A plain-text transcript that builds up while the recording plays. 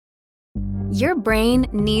Your brain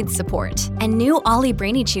needs support, and new Ollie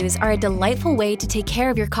Brainy Chews are a delightful way to take care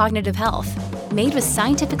of your cognitive health. Made with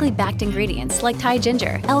scientifically backed ingredients like Thai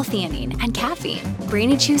ginger, L-theanine, and caffeine,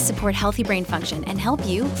 Brainy Chews support healthy brain function and help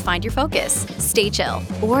you find your focus, stay chill,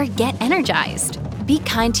 or get energized. Be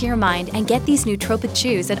kind to your mind and get these nootropic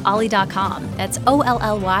chews at ollie.com. That's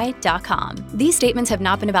OLLY.com. These statements have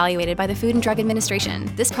not been evaluated by the Food and Drug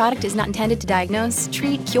Administration. This product is not intended to diagnose,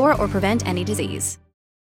 treat, cure, or prevent any disease.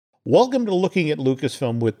 Welcome to Looking at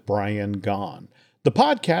Lucasfilm with Brian Gahn, the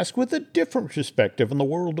podcast with a different perspective on the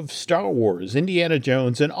world of Star Wars, Indiana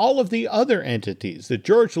Jones, and all of the other entities that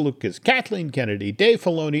George Lucas, Kathleen Kennedy, Dave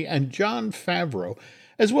Filoni, and Jon Favreau,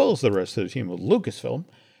 as well as the rest of the team of Lucasfilm,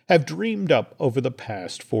 have dreamed up over the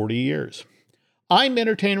past 40 years. I'm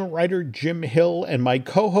entertainment writer Jim Hill, and my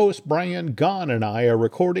co-host Brian Gahn and I are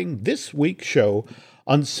recording this week's show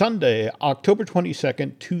on Sunday, October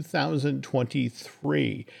 22nd,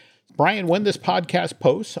 2023. Brian, when this podcast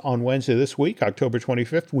posts on Wednesday this week, October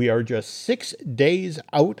 25th, we are just 6 days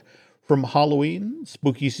out from Halloween.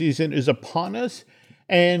 Spooky season is upon us.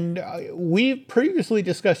 And we've previously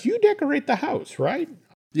discussed, you decorate the house, right?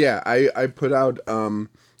 Yeah, I put out,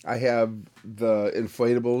 I have the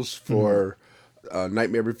inflatables for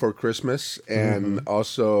Nightmare Before Christmas and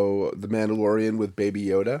also The Mandalorian with Baby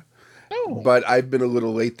Yoda. Oh. But I've been a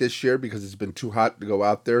little late this year because it's been too hot to go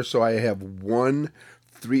out there. So I have one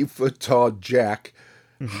 3-foot-tall Jack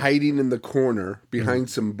hiding in the corner behind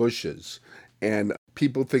some bushes. And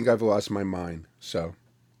people think I've lost my mind. So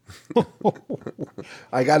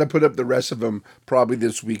I got to put up the rest of them probably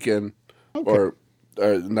this weekend. Okay.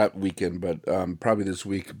 Or not weekend, but probably this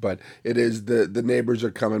week. But it is, the neighbors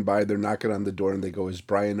are coming by. They're knocking on the door and they go, "Is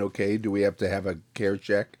Brian okay? Do we have to have a care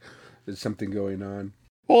check? Is something going on?"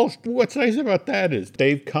 Well, what's nice about that is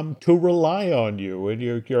they've come to rely on you and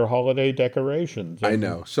your holiday decorations. I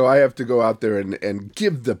know. So I have to go out there and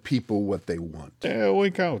give the people what they want. There we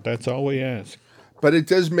go. That's all we ask. But it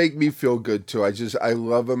does make me feel good, too. I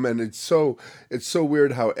love them. And it's so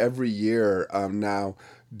weird how every year now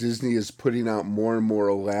Disney is putting out more and more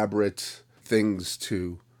elaborate things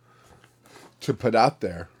to put out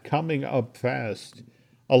there. Coming up fast.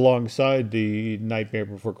 Alongside the Nightmare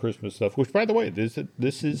Before Christmas stuff, which, by the way, this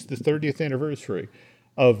is the 30th anniversary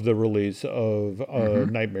of the release of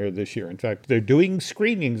Nightmare this year. In fact, they're doing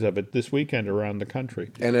screenings of it this weekend around the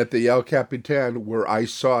country. And at the El Capitan, where I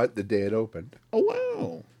saw it the day it opened. Oh,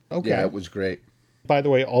 wow. Okay. Yeah, it was great. By the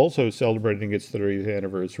way, also celebrating its 30th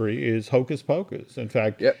anniversary is Hocus Pocus. In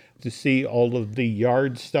fact, to see all of the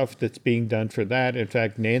yard stuff that's being done for that. In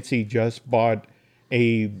fact, Nancy just bought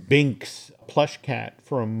a Binks plush cat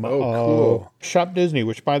from cool. Shop Disney,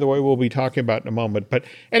 which, by the way, we'll be talking about in a moment. But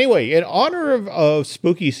anyway, in honor of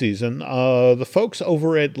spooky season, the folks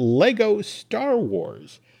over at Lego Star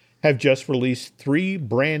Wars have just released 3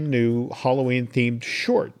 brand new Halloween-themed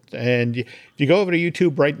shorts. And if you go over to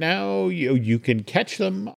YouTube right now, you can catch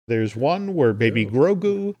them. There's one where Baby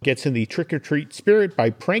Grogu gets in the trick-or-treat spirit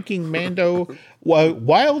by pranking Mando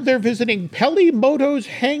while they're visiting Pelimoto's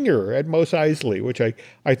hangar at Mos Eisley, which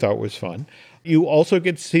I thought was fun. You also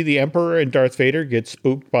get to see the Emperor and Darth Vader get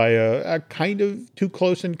spooked by a kind of too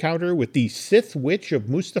close encounter with the Sith Witch of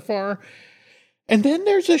Mustafar. And then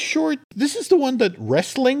there's a short, this is the one that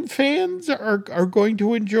wrestling fans are going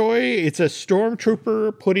to enjoy. It's a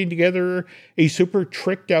stormtrooper putting together a super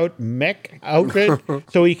tricked out mech outfit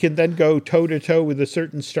so he can then go toe-to-toe with a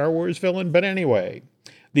certain Star Wars villain. But anyway,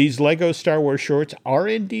 these Lego Star Wars shorts are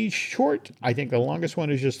indeed short. I think the longest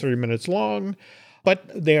one is just 3 minutes long, but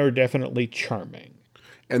they are definitely charming.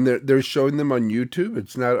 And they're showing them on YouTube?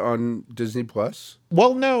 It's not on Disney Plus?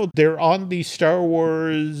 Well, no, they're on the Star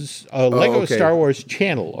Wars, Lego Star Wars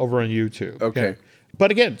channel over on YouTube. Okay. But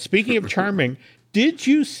again, speaking of charming, did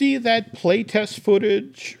you see that playtest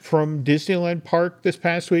footage from Disneyland Park this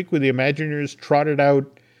past week where the Imagineers trotted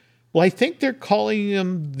out, well, I think they're calling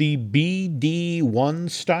them the BD-1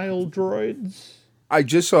 style droids? I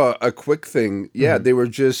just saw a quick thing. Yeah,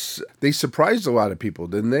 they surprised a lot of people,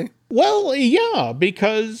 didn't they? Well, yeah,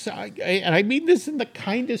 because, and I mean this in the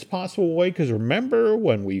kindest possible way, because remember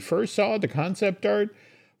when we first saw the concept art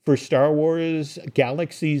for Star Wars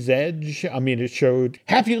Galaxy's Edge? I mean, it showed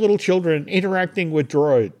happy little children interacting with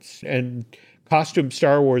droids and costume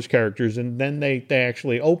Star Wars characters, and then they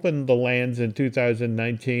actually opened the lands in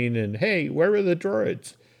 2019, and hey, where are the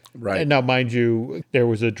droids? Right. And now, mind you, there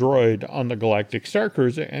was a droid on the Galactic Star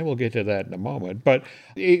Cruiser, and we'll get to that in a moment. But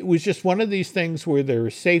it was just one of these things where there were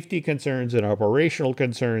safety concerns and operational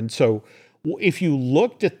concerns. So if you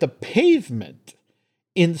looked at the pavement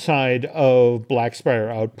inside of Black Spire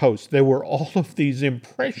Outpost, there were all of these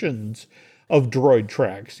impressions of droid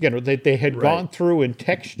tracks. They had gone through and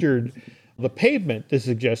textured the pavement to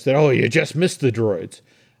suggest that, oh, you just missed the droids.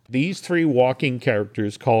 These three walking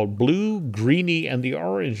characters called Blue, Greenie, and the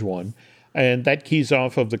orange one, and that keys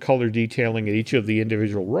off of the color detailing at each of the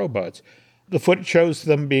individual robots. The footage shows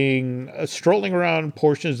them being strolling around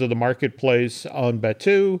portions of the marketplace on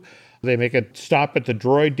Batuu. They make a stop at the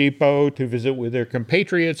droid depot to visit with their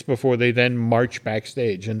compatriots before they then march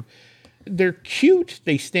backstage. And they're cute.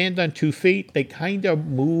 They stand on 2 feet. They kind of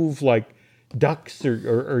move like ducks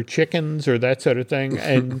or chickens or that sort of thing.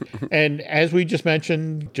 And as we just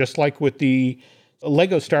mentioned, just like with the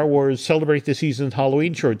Lego Star Wars Celebrate the Season's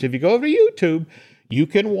Halloween shorts, if you go over to YouTube, you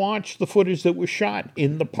can watch the footage that was shot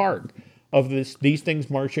in the park of these things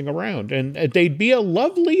marching around. And they'd be a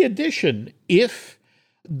lovely addition if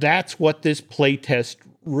that's what this playtest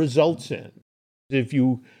results in. If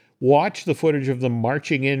you watch the footage of them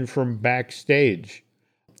marching in from backstage,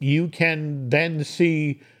 you can then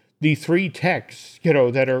see the three techs,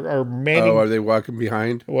 that are manning. Oh, are they walking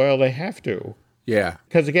behind? Well, they have to. Yeah.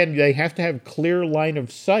 Because, again, they have to have clear line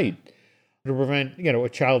of sight to prevent, a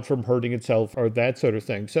child from hurting itself or that sort of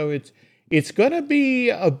thing. So it's going to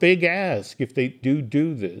be a big ask if they do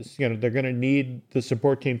this. They're going to need the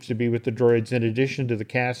support teams to be with the droids in addition to the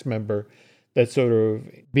cast member that sort of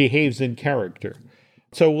behaves in character.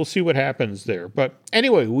 So we'll see what happens there. But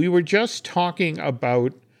anyway, we were just talking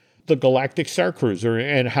about the Galactic Star Cruiser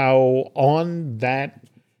and how on that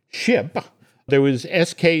ship there was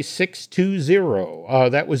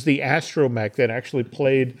SK-620. That was the astromech that actually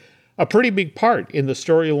played a pretty big part in the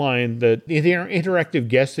storyline that the interactive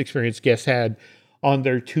guest experience guests had on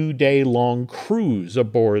their 2-day-long cruise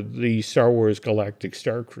aboard the Star Wars Galactic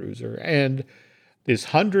Star Cruiser. And this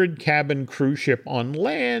 100-cabin cruise ship on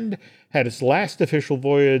land had its last official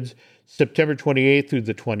voyage September 28th through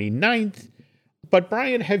the 29th. But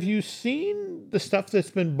Brian, have you seen the stuff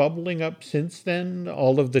that's been bubbling up since then?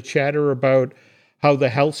 All of the chatter about how the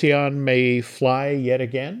Halcyon may fly yet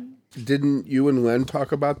again? Didn't you and Len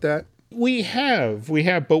talk about that? We have.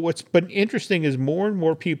 But what's been interesting is more and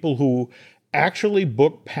more people who actually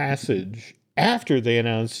booked passage after they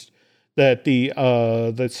announced that the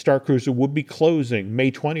Star Cruiser would be closing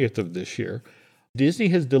May 20th of this year. Disney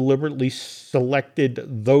has deliberately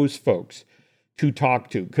selected those folks to talk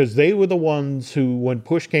to because they were the ones who, when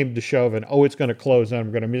push came to shove and, it's going to close and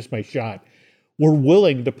I'm going to miss my shot, were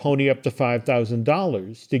willing to pony up the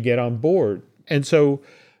 $5,000 to get on board. And so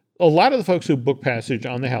a lot of the folks who booked passage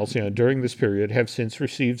on the Halcyon during this period have since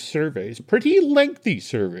received surveys, pretty lengthy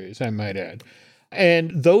surveys, I might add.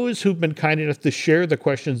 And those who've been kind enough to share the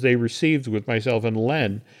questions they received with myself and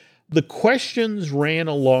Len, the questions ran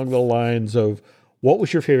along the lines of, what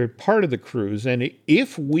was your favorite part of the cruise? And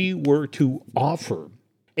if we were to offer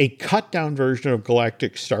a cut-down version of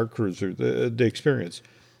Galactic Star Cruiser, the experience,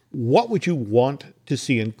 what would you want to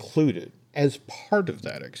see included as part of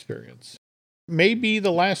that experience? Maybe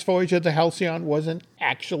the last voyage of the Halcyon wasn't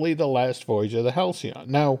actually the last voyage of the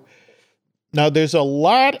Halcyon. Now there's a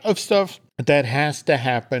lot of stuff that has to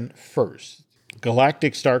happen first.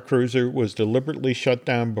 Galactic Star Cruiser was deliberately shut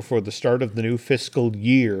down before the start of the new fiscal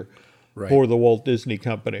year for the Walt Disney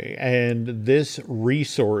Company. And this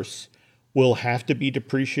resource will have to be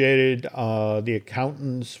depreciated. The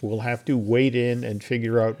accountants will have to wade in and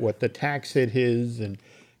figure out what the tax hit is. And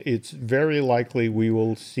it's very likely we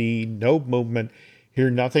will see no movement, hear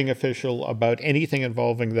nothing official about anything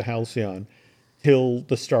involving the Halcyon till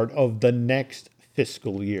the start of the next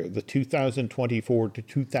fiscal year, the 2024 to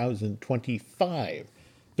 2025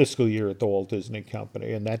 fiscal year at the Walt Disney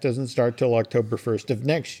Company. And that doesn't start till October 1st of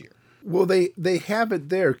next year. Well, they have it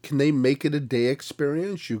there. Can they make it a day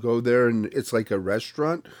experience? You go there and it's like a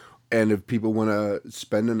restaurant. And if people want to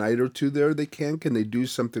spend a night or two there, they can. Can they do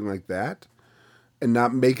something like that and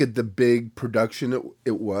not make it the big production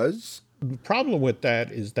it was? The problem with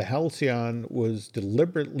that is the Halcyon was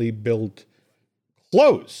deliberately built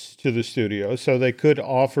close to the studio so they could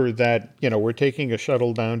offer that, we're taking a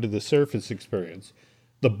shuttle down to the surface experience,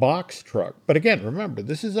 the box truck. But again, remember,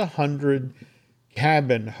 this is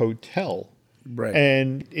 100-cabin hotel. Right.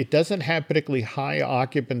 And it doesn't have particularly high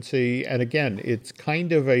occupancy. And again, it's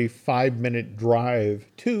kind of a 5-minute drive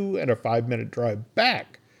to and a 5-minute drive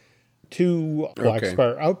back to Black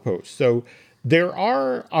Spire Outpost. So there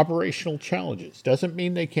are operational challenges. Doesn't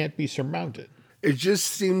mean they can't be surmounted. It just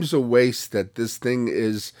seems a waste that this thing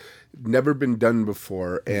is never been done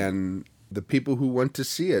before. And the people who went to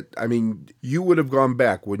see it, I mean, you would have gone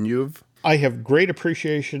back, wouldn't you have? I have great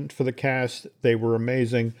appreciation for the cast. They were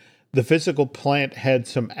amazing. The physical plant had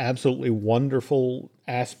some absolutely wonderful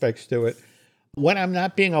aspects to it. when I'm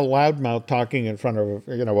not being a loudmouth talking in front of,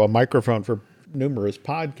 a microphone for numerous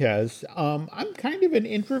podcasts, I'm kind of an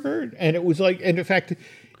introvert. And it was like, and in fact,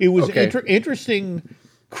 it was interesting.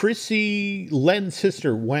 Chrissy, Len's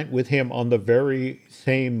sister, went with him on the very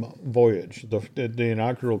same voyage, the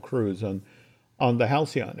inaugural cruise on the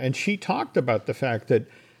Halcyon. And she talked about the fact that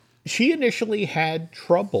she initially had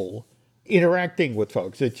trouble interacting with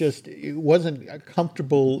folks. It wasn't a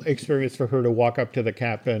comfortable experience for her to walk up to the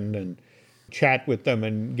captain and chat with them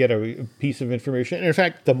and get a piece of information. And in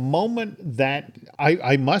fact, the moment that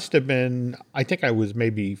I must have been, I think I was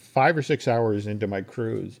maybe 5 or 6 hours into my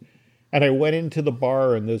cruise, and I went into the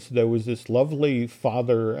bar, and there was this lovely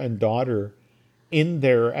father and daughter in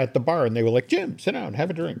there at the bar, and they were like, "Jim, sit down, have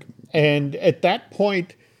a drink." And at that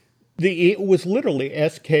point, it was literally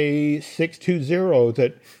SK620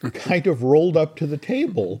 that kind of rolled up to the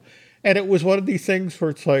table. And it was one of these things where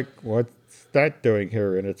it's like, what's that doing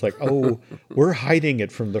here? And it's like, oh, we're hiding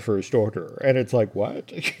it from the First Order. And it's like,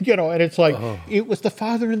 what? And it's like, It was the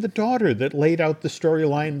father and the daughter that laid out the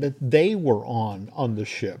storyline that they were on the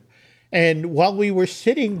ship. And while we were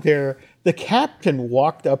sitting there, the captain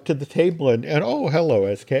walked up to the table and oh,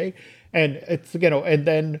 hello, SK. And it's, and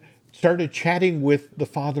then started chatting with the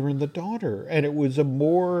father and the daughter. And it was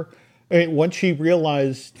once she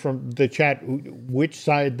realized from the chat which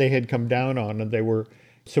side they had come down on and they were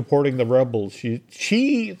supporting the rebels,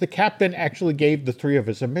 the captain actually gave the three of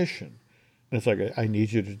us a mission. And it's like, I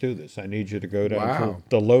need you to do this. I need you to go down to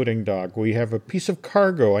the loading dock. We have a piece of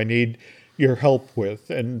cargo I need your help with.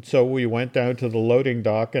 And so we went down to the loading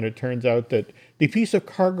dock, and it turns out that the piece of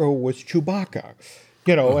cargo was Chewbacca.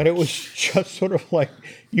 And it was just sort of like,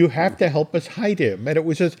 you have to help us hide him. And it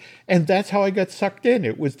was just, and that's how I got sucked in.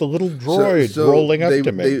 It was the little droid rolling up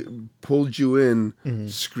to me. They pulled you in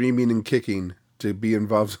screaming and kicking to be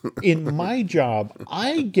involved. In my job,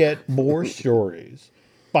 I get more stories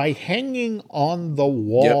by hanging on the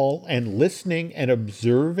wall and listening and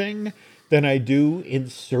observing than I do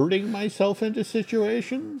inserting myself into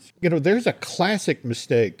situations. There's a classic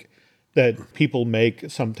mistake that people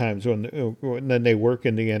make sometimes when they work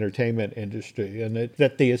in the entertainment industry, and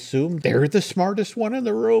that they assume they're the smartest one in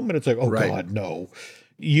the room. And it's like, God, no.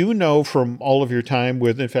 From all of your time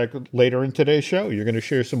with, in fact, later in today's show, you're going to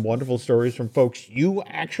share some wonderful stories from folks you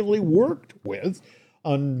actually worked with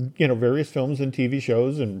on, various films and TV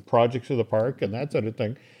shows and projects of the park and that sort of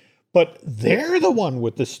thing. But they're the one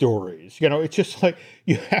with the stories. It's just like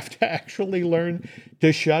you have to actually learn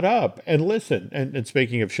to shut up and listen. And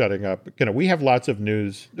speaking of shutting up, we have lots of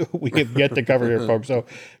news we can get to cover here, folks. So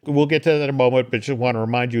we'll get to that in a moment. But just want to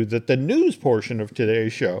remind you that the news portion of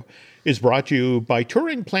today's show is brought to you by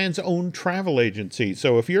Touring Plan's own travel agency.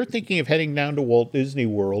 So if you're thinking of heading down to Walt Disney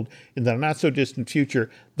World in the not-so-distant future,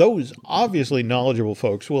 those obviously knowledgeable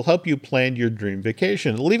folks will help you plan your dream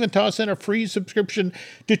vacation. They'll even toss in a free subscription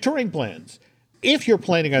to Touring Plans. If you're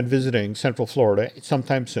planning on visiting Central Florida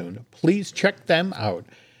sometime soon, please check them out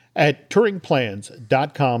at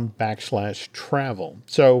touringplans.com/travel.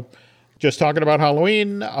 So just talking about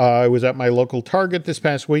Halloween, I was at my local Target this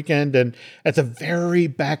past weekend, and at the very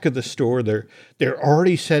back of the store, they're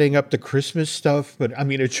already setting up the Christmas stuff. But I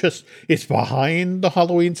mean, it's behind the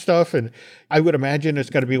Halloween stuff, and I would imagine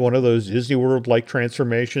it's going to be one of those Disney World-like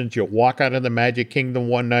transformations. You walk out of the Magic Kingdom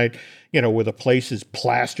one night, where the place is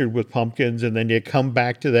plastered with pumpkins, and then you come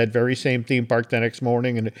back to that very same theme park the next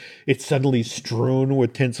morning, and it's suddenly strewn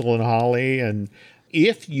with tinsel and holly. And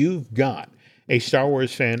if you've got a Star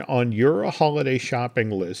Wars fan on your holiday shopping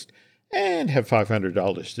list and have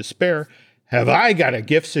 $500 to spare, have I got a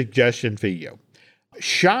gift suggestion for you.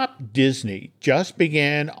 Shop Disney just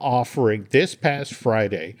began offering this past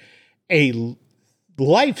Friday a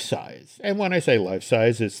life-size, and when I say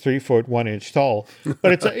life-size, it's 3 foot 1 inch tall,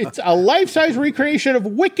 but it's a life-size recreation of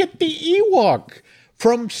Wicket the Ewok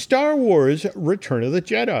from Star Wars Return of the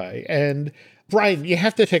Jedi. And Brian, you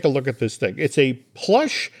have to take a look at this thing. It's a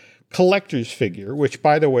plush collector's figure, which,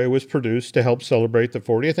 by the way, was produced to help celebrate the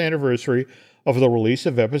 40th anniversary of the release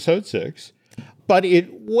of Episode 6. But it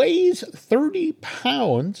weighs 30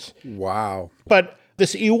 pounds. Wow. But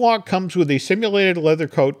this Ewok comes with a simulated leather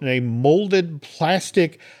coat and a molded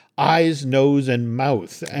plastic eyes, nose, and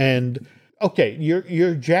mouth. And, okay,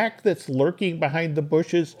 your Jack that's lurking behind the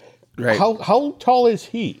bushes, right. How tall is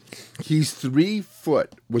he? He's 3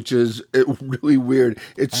 foot, which is really weird.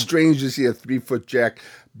 It's strange to see a 3 foot Jack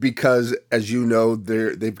because, as you know,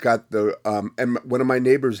 they've got the and one of my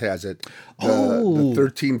neighbors has it. The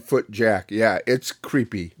 13 foot Jack. Yeah, it's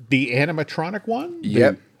creepy. The animatronic one?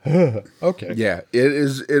 Yep. Okay. Yeah, it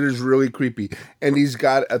is really creepy, and he's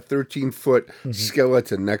got a 13 foot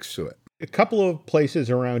skeleton next to it. A couple of places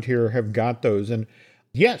around here have got those. And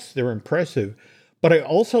yes, they're impressive. But I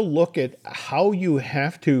also look at how you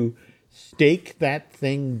have to stake that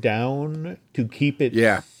thing down to keep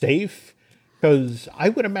it safe. Because I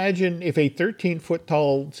would imagine if a 13-foot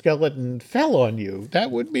tall skeleton fell on you,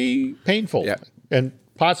 that would be painful and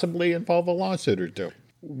possibly involve a lawsuit or two.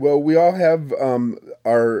 Well, we all have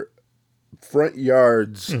our front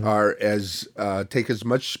yards are take as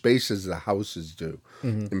much space as the houses do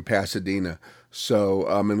in Pasadena. So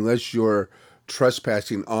unless you're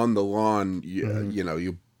trespassing on the lawn,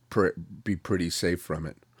 you'll be pretty safe from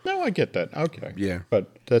it. No, I get that. Okay. Yeah.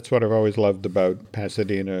 But that's what I've always loved about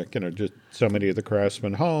Pasadena, just so many of the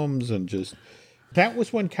craftsman homes and that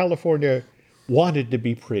was when California wanted to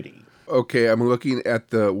be pretty. Okay, I'm looking at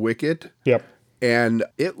the Wicked. Yep. And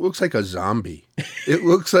it looks like a zombie. It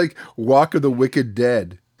looks like Walk of the Wicked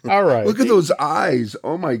Dead. All right. Look at those eyes.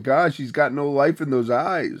 Oh my gosh, he's got no life in those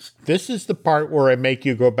eyes. This is the part where I make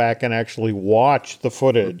you go back and actually watch the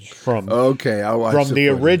footage from I'll watch the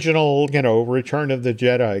original, Return of the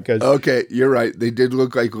Jedi. Okay, you're right. They did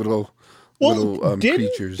look like little didn't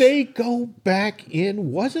creatures. They go back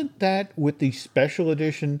in? Wasn't that with the special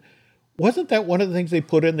edition? Wasn't that one of the things they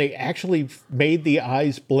put in? They actually made the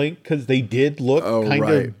eyes blink because they did look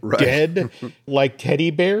dead, like teddy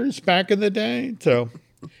bears back in the day. So,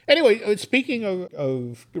 anyway, speaking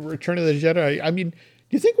of Return of the Jedi, do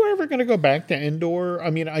you think we're ever going to go back to Endor?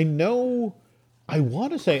 I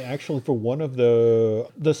want to say actually for one of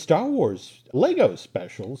the Star Wars Lego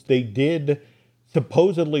specials, they did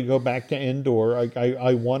supposedly go back to Endor.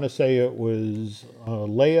 I want to say it was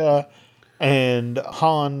Leia and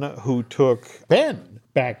Han who took Ben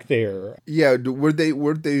back there. Yeah, were they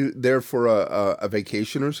there for a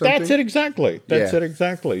vacation or something? That's it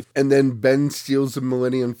exactly. And then Ben steals the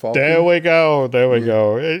Millennium Falcon. There we go.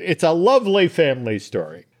 It's a lovely family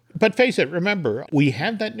story. But face it, remember, we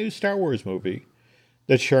have that new Star Wars movie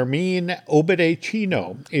that Charmin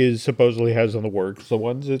Obede-Chino supposedly has in the works. The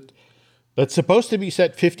ones that's supposed to be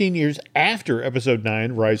set 15 years after Episode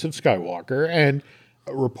 9, Rise of Skywalker, and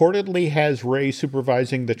reportedly has Rey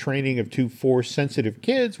supervising the training of two Force-sensitive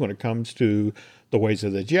kids when it comes to the ways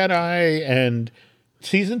of the Jedi. And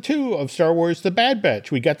Season 2 of Star Wars The Bad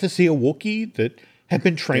Batch, we got to see a Wookiee that had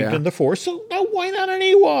been trained in the Force, so now why not an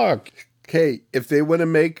Ewok? Okay, if they want to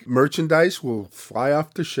make merchandise, we'll fly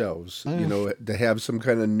off the shelves, to have some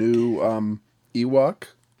kind of new Ewok,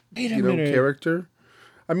 character.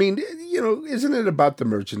 Isn't it about the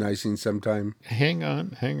merchandising sometime? Hang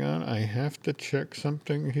on. I have to check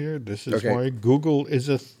something here. This is why Google is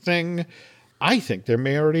a thing. I think there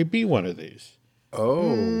may already be one of these.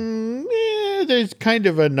 Oh. There's kind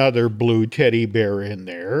of another blue teddy bear in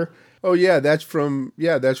there. Oh, yeah, that's from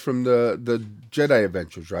the Jedi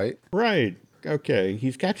Adventures, right? Right. Okay.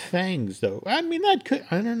 He's got fangs, though. That could,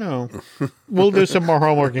 I don't know. We'll do some more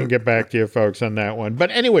homework and get back to you folks on that one.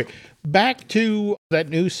 But anyway, back to that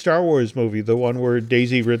new Star Wars movie, the one where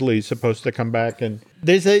Daisy Ridley's supposed to come back, and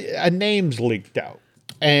there's a name's leaked out.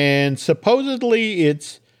 And supposedly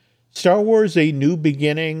it's Star Wars A New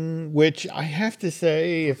Beginning, which I have to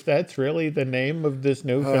say, if that's really the name of this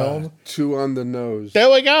new film. Too on the nose. There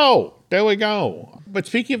we go. But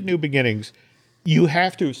speaking of new beginnings, you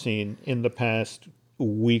have to have seen in the past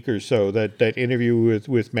week or so that interview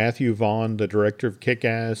with Matthew Vaughn, the director of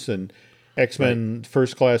Kick-Ass and X-Men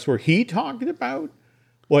First Class, where he talked about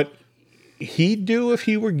what he'd do if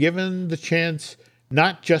he were given the chance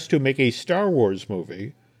not just to make a Star Wars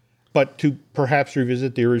movie, but to perhaps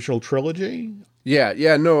revisit the original trilogy.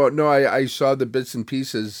 I saw the bits and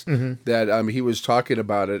pieces that he was talking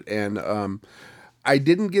about it, and I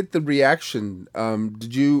didn't get the reaction.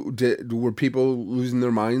 Were people losing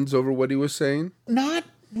their minds over what he was saying? Not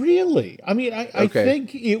really. I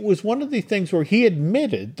think it was one of the things where he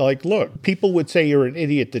admitted, look, people would say you're an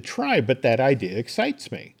idiot to try, but that idea excites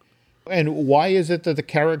me. And why is it that the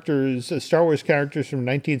characters, Star Wars characters from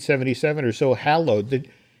 1977 are so hallowed that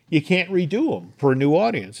you can't redo them for a new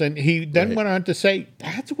audience? And he then went on to say,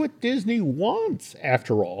 that's what Disney wants,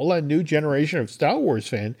 after all, a new generation of Star Wars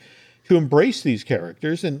fans to embrace these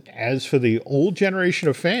characters. And as for the old generation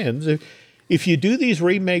of fans, if you do these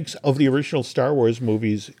remakes of the original Star Wars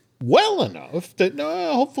movies well enough, that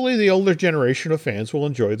hopefully the older generation of fans will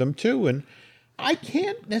enjoy them too. And I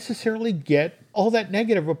can't necessarily get all that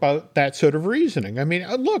negative about that sort of reasoning.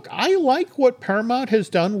 Look, I like what Paramount has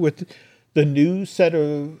done with the new set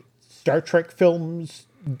of Star Trek films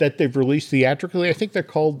that they've released theatrically. I think they're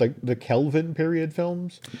called the Kelvin period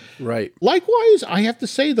films. Right. Likewise, I have to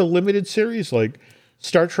say the limited series like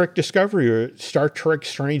Star Trek Discovery or Star Trek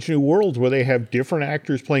Strange New Worlds, where they have different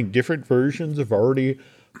actors playing different versions of already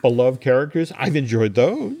beloved characters. I've enjoyed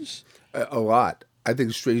those. A lot. I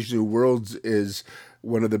think Strange New Worlds is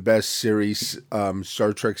one of the best series,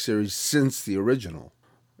 Star Trek series since the original.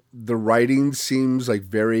 The writing seems like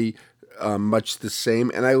very much the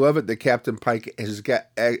same, and I love it that Captain Pike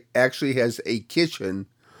actually has a kitchen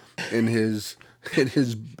in his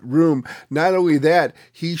room. Not only that,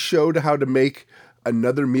 he showed how to make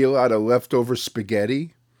another meal out of leftover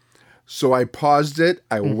spaghetti. So I paused it.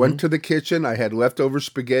 I went to the kitchen. I had leftover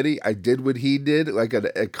spaghetti. I did what he did, like a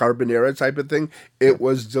carbonara type of thing. It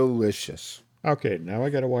was delicious. Okay, now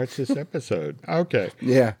I got to watch this episode. Okay.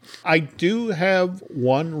 Yeah. I do have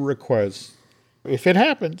one request. If it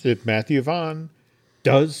happens, if Matthew Vaughn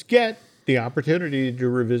does get the opportunity to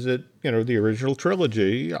revisit, the original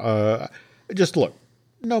trilogy, just look,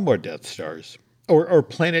 no more Death Stars or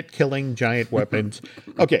planet-killing giant weapons.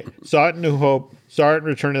 Okay, saw it in New Hope, saw it in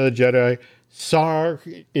Return of the Jedi, saw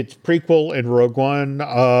its prequel in Rogue One,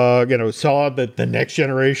 saw the Next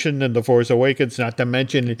Generation in The Force Awakens, not to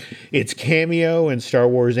mention its cameo in Star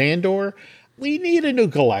Wars Andor. We need a new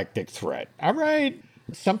galactic threat, all right?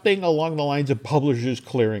 Something along the lines of Publishers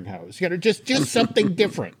Clearinghouse. Just something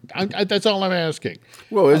different. That's all I'm asking.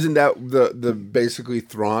 Well, isn't that the basically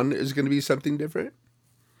Thrawn is going to be something different?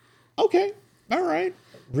 Okay, all right.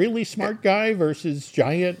 Really smart guy versus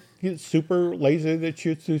giant super laser that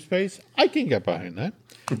shoots through space. I can get behind that.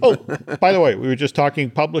 Oh, by the way, we were just talking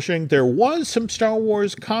publishing. There was some Star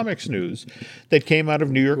Wars comics news that came out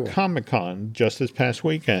of New York Comic Con just this past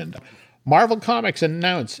weekend. Marvel Comics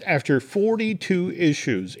announced after 42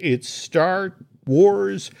 issues, its Star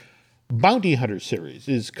Wars Bounty Hunter series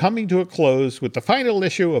is coming to a close with the final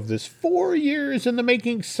issue of this 4 years in the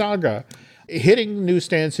making saga hitting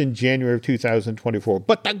newsstands in January of 2024.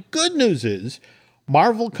 But the good news is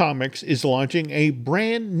Marvel Comics is launching a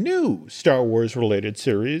brand new Star Wars related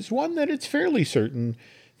series, one that it's fairly certain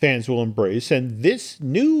fans will embrace. And this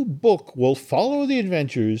new book will follow the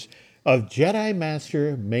adventures of Jedi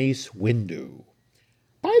Master Mace Windu.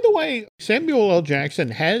 By the way, Samuel L. Jackson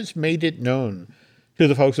has made it known to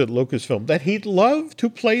the folks at Lucasfilm that he'd love to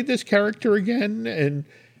play this character again, and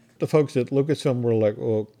the folks at Lucasfilm were like,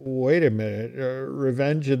 well, wait a minute,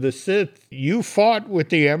 Revenge of the Sith, you fought with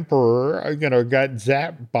the Emperor, got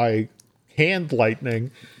zapped by hand lightning,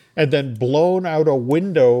 and then blown out a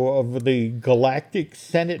window of the Galactic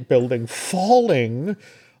Senate building, falling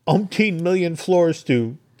umpteen million floors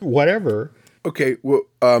to whatever. Okay, well,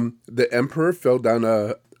 the Emperor fell down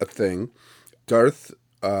a thing. Darth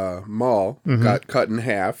Maul got cut in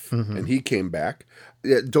half, and he came back.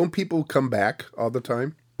 Yeah, don't people come back all the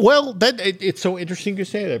time? Well, it's so interesting you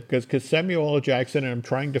say that because Samuel L. Jackson, and I'm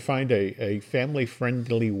trying to find a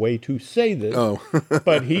family-friendly way to say this,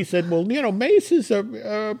 but he said, well, Mace is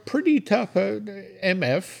a pretty tough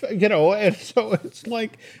MF, and so it's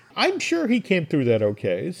like, I'm sure he came through that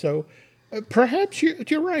okay, so perhaps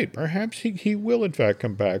you're right. Perhaps he will, in fact,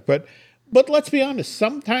 come back. But let's be honest.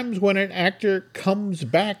 Sometimes when an actor comes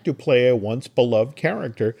back to play a once-beloved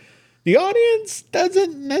character, the audience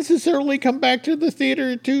doesn't necessarily come back to the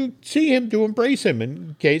theater to see him, to embrace him.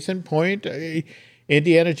 And case in point,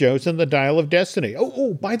 Indiana Jones and the Dial of Destiny.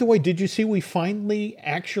 Oh, by the way, did you see we finally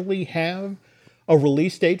actually have a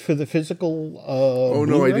release date for the physical Oh,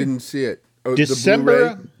 no, I didn't see it. Oh,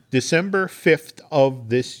 December 5th of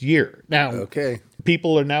this year. Now, okay,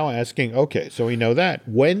 people are now asking, okay, so we know that.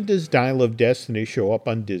 When does Dial of Destiny show up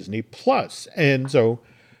on Disney Plus? And so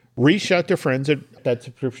reached out to friends at that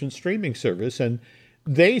subscription streaming service, and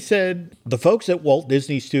they said the folks at Walt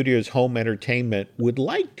Disney Studios Home Entertainment would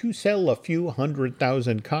like to sell a few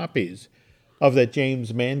 100,000 copies of that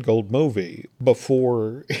James Mangold movie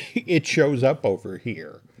before it shows up over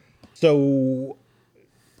here. So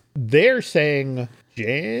they're saying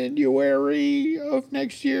January of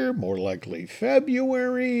next year, more likely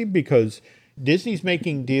February, because Disney's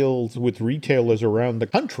making deals with retailers around the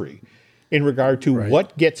country in regard to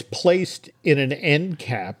what gets placed in an end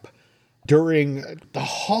cap during the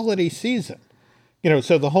holiday season.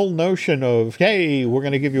 So the whole notion of, hey, we're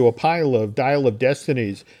going to give you a pile of Dial of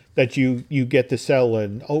Destinies that you get to sell,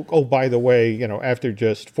 and oh, by the way, after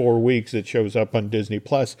just 4 weeks it shows up on Disney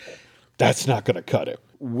Plus, that's not going to cut it.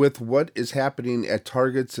 With what is happening at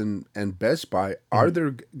Targets and Best Buy, are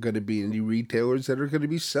there going to be any retailers that are going to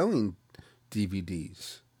be selling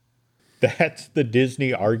DVDs? That's the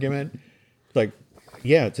Disney argument. Like,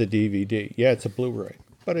 yeah, it's a DVD. Yeah, it's a Blu-ray.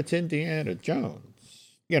 But it's Indiana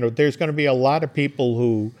Jones. There's going to be a lot of people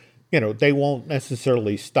who, they won't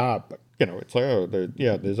necessarily stop. It's like, oh,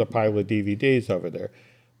 there's a pile of DVDs over there.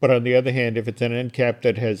 But on the other hand, if it's an end cap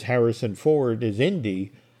that has Harrison Ford as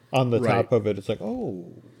Indy on the top of it, it's like,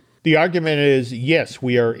 oh, the argument is, yes,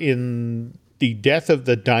 we are in the death of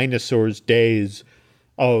the dinosaurs days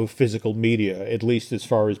of physical media, at least as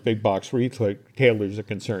far as big box retailers are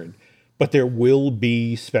concerned. But there will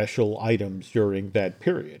be special items during that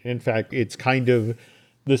period. In fact, it's kind of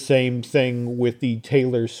the same thing with the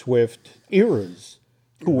Taylor Swift Eras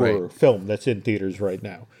tour film that's in theaters right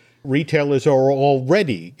now. Retailers are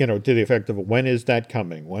already, to the effect of, when is that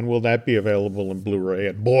coming? When will that be available in Blu-ray?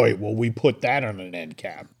 And boy, will we put that on an end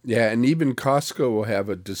cap. Yeah, and even Costco will have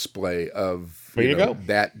a display of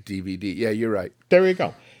that DVD. Yeah, you're right. There you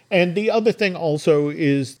go. And the other thing also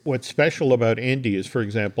is what's special about indie is, for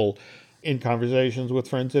example, in conversations with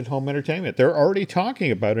friends at Home Entertainment, they're already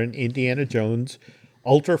talking about an Indiana Jones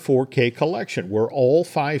Ultra 4K collection where all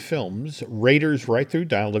 5 films, Raiders right through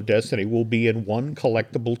Dial of Destiny, will be in one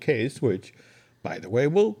collectible case, which, by the way,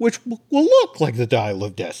 will look like the Dial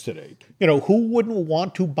of Destiny. Who wouldn't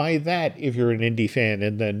want to buy that if you're an indie fan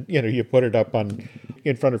and then, you put it up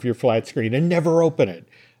in front of your flat screen and never open it?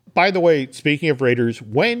 By the way, speaking of Raiders,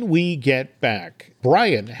 when we get back,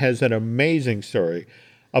 Brian has an amazing story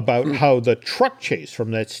about how the truck chase from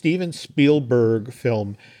that Steven Spielberg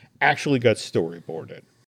film actually got storyboarded.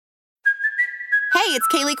 Hey, it's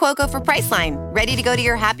Kaylee Cuoco for Priceline. Ready to go to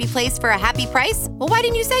your happy place for a happy price? Well, why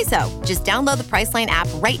didn't you say so? Just download the Priceline app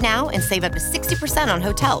right now and save up to 60% on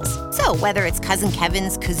hotels. So whether it's Cousin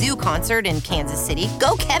Kevin's Kazoo Concert in Kansas City,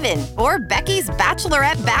 go Kevin, or Becky's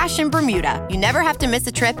Bachelorette Bash in Bermuda, you never have to miss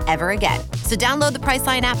a trip ever again. So download the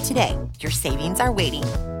Priceline app today. Your savings are waiting.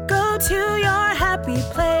 Go to your happy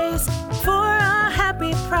place for a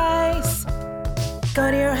happy price. Go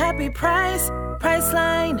to your happy price,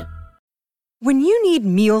 Priceline. When you need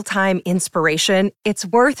mealtime inspiration, it's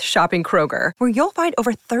worth shopping Kroger, where you'll find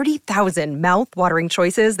over 30,000 mouth-watering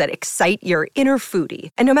choices that excite your inner foodie.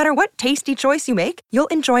 And no matter what tasty choice you make, you'll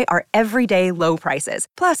enjoy our everyday low prices,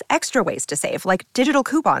 plus extra ways to save, like digital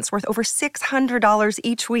coupons worth over $600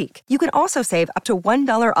 each week. You can also save up to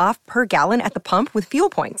 $1 off per gallon at the pump with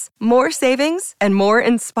fuel points. More savings and more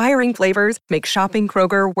inspiring flavors make shopping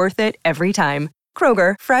Kroger worth it every time.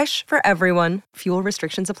 Kroger, fresh for everyone. Fuel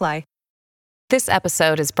restrictions apply. This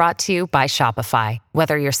episode is brought to you by Shopify.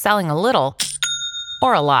 Whether you're selling a little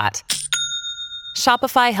or a lot,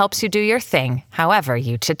 Shopify helps you do your thing, however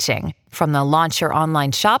you cha-ching. From the launch your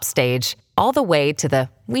online shop stage, all the way to the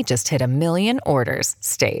we just hit 1 million orders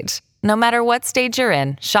stage. No matter what stage you're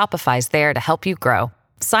in, Shopify's there to help you grow.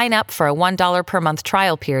 Sign up for a $1 per month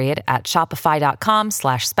trial period at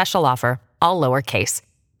shopify.com/special offer, all lowercase.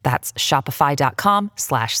 That's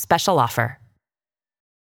shopify.com/special offer.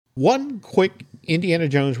 One quick Indiana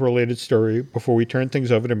Jones related story before we turn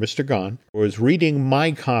things over to Mr. Gone. I was reading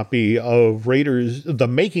my copy of Raiders, the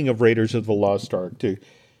making of Raiders of the Lost Ark, to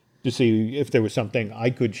see if there was something I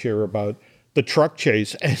could share about the truck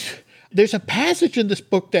chase. And there's a passage in this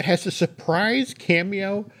book that has a surprise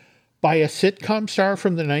cameo by a sitcom star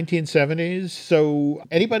from the 1970s. So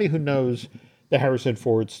anybody who knows the Harrison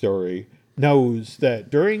Ford story knows that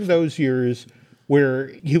during those years where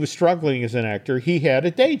he was struggling as an actor, he had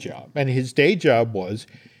a day job. And his day job was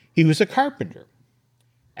he was a carpenter.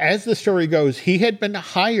 As the story goes, he had been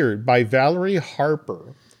hired by Valerie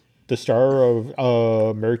Harper, the star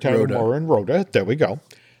of Mary Tyler Moore and Rhoda. There we go.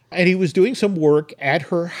 And he was doing some work at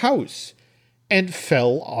her house and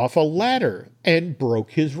fell off a ladder and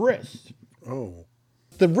broke his wrist. Oh.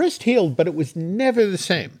 The wrist healed, but it was never the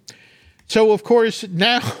same. So, of course,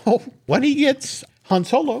 now when he gets Han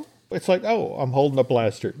Solo, it's like, oh, I'm holding a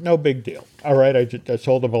blaster. No big deal. All right, I just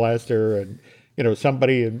hold a blaster and,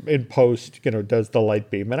 somebody in post, does the light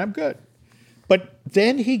beam and I'm good. But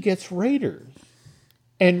then he gets Raiders.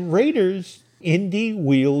 And Raiders, Indy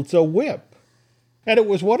wields a whip. And it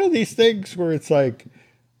was one of these things where it's like,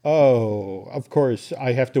 oh, of course,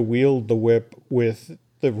 I have to wield the whip with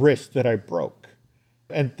the wrist that I broke.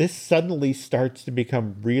 And this suddenly starts to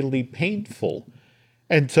become really painful.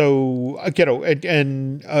 And so,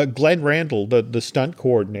 Glenn Randall, the stunt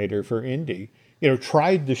coordinator for Indy,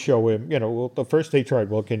 tried to show him, the first they tried,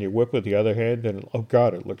 well, can you whip with the other hand? And, oh,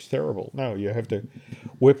 God, it looks terrible. No, you have to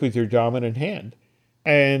whip with your dominant hand.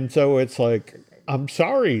 And so it's like, I'm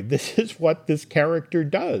sorry, this is what this character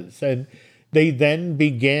does. And they then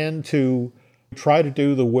began to try to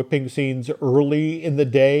do the whipping scenes early in the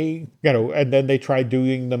day, and then they tried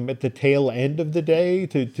doing them at the tail end of the day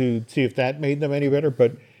to see if that made them any better.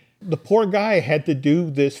 But the poor guy had to do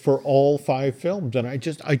this for all 5 films. And I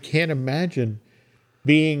can't imagine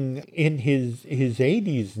being in his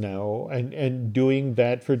 80s now and doing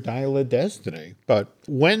that for Dial of Destiny. But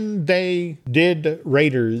when they did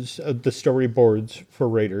Raiders, the storyboards for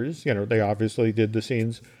Raiders, they obviously did the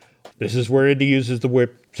scenes This is where Indy uses the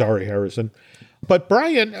whip. Sorry, Harrison. But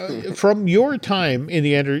Brian, from your time in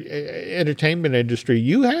the entertainment industry,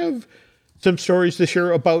 you have some stories to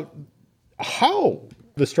share about how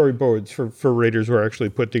the storyboards for Raiders were actually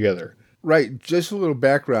put together. Right. Just a little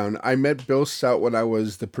background. I met Bill Stout when I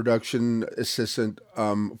was the production assistant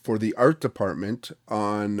for the art department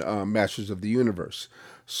on Masters of the Universe.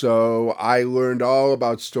 So I learned all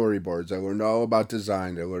about storyboards. I learned all about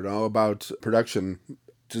design. I learned all about production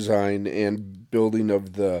design and building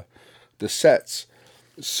of the sets.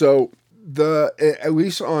 So at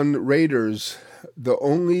least on Raiders, the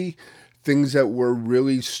only things that were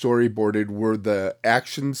really storyboarded were the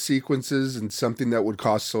action sequences and something that would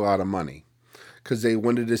cost a lot of money because they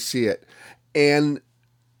wanted to see it. And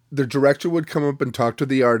the director would come up and talk to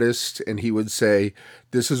the artist, and he would say,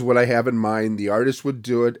 this is what I have in mind. The artist would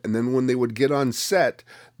do it. And then when they would get on set,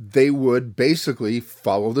 they would basically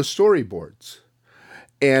follow the storyboards.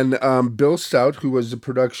 And Bill Stout, who was the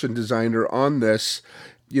production designer on this,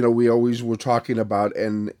 we always were talking about,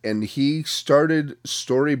 and he started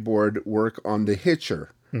storyboard work on The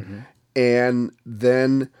Hitcher. Mm-hmm. And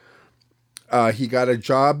then he got a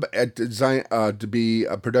job at design to be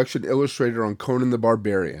a production illustrator on Conan the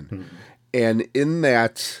Barbarian. Mm-hmm. And in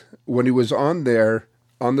that, when he was on there,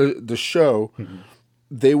 on the show, mm-hmm.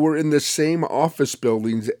 they were in the same office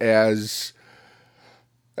buildings as,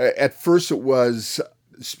 at first it was...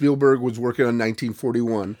 Spielberg was working on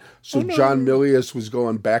 1941, so John Milius was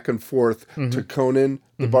going back and forth mm-hmm. to Conan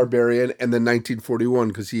the mm-hmm. Barbarian and then 1941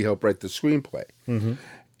 because he helped write the screenplay. Mm-hmm.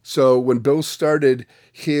 So when Bill started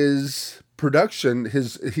his production,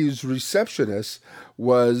 his receptionist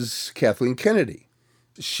was Kathleen Kennedy.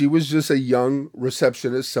 She was just a young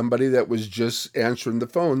receptionist, somebody that was just answering the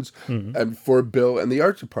phones mm-hmm. and for Bill and the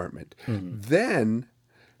art department. Mm-hmm. Then...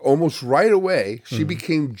 almost right away, she mm-hmm.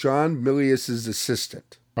 became John Milius's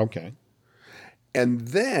assistant. Okay. And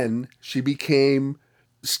then she became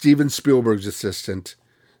Steven Spielberg's assistant.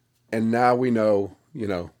 And now we know,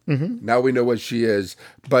 mm-hmm. now we know what she is.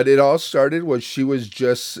 But it all started when she was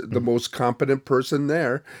just the mm-hmm. most competent person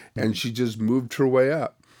there, and she just moved her way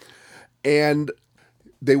up. And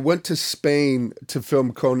they went to Spain to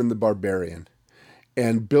film Conan the Barbarian.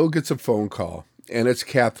 And Bill gets a phone call, and it's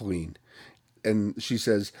Kathleen. And she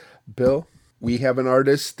says, Bill, we have an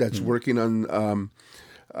artist that's mm-hmm. working on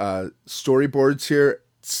storyboards here.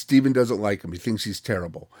 Steven doesn't like him. He thinks he's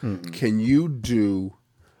terrible. Mm-hmm. Can you do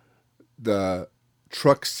the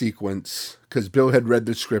truck sequence? Because Bill had read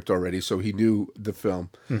the script already, so he knew the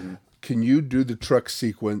film. Mm-hmm. Can you do the truck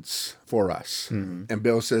sequence for us? Mm-hmm. And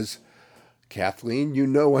Bill says, Kathleen,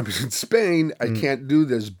 I'm in Spain. I mm-hmm. can't do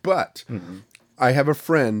this, but mm-hmm. I have a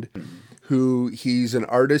friend who he's an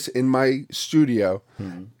artist in my studio,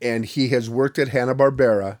 mm-hmm. and he has worked at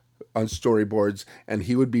Hanna-Barbera on storyboards, and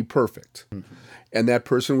he would be perfect. Mm-hmm. And that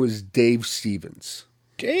person was Dave Stevens.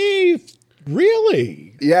 Dave?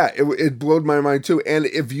 Really? Yeah, it blew my mind too. And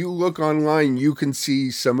if you look online, you can see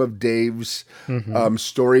some of Dave's mm-hmm.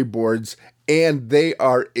 Storyboards, and they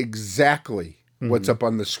are exactly mm-hmm. what's up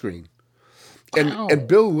on the screen. And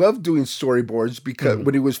Bill loved doing storyboards because mm-hmm.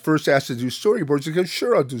 when he was first asked to do storyboards, he goes,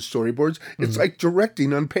 sure, I'll do storyboards. Mm-hmm. It's like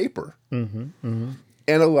directing on paper. Mm-hmm. Mm-hmm.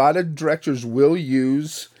 And a lot of directors will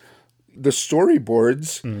use the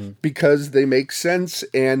storyboards mm-hmm. because they make sense.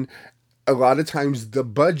 And a lot of times the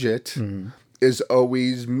budget mm-hmm. is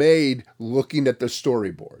always made looking at the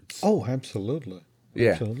storyboards. Oh, absolutely.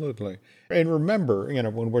 Yeah. Absolutely. And remember,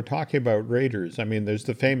 when we're talking about Raiders, there's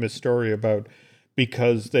the famous story about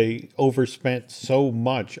because they overspent so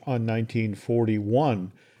much on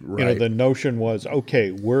 1941. Right. The notion was,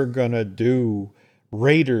 okay, we're going to do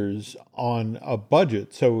Raiders on a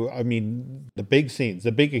budget. So, the big scenes,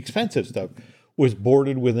 the big expensive stuff was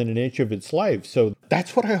boarded within an inch of its life. So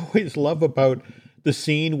that's what I always love about the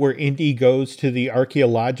scene where Indy goes to the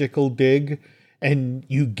archaeological dig and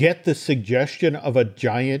you get the suggestion of a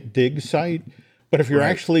giant dig site. But if you're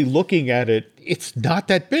actually looking at it, it's not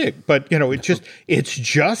that big. But, it's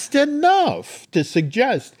just enough to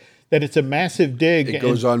suggest that it's a massive dig. It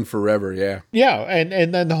goes on forever, yeah. Yeah,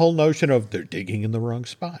 and then the whole notion of they're digging in the wrong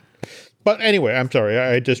spot. But anyway, I'm sorry,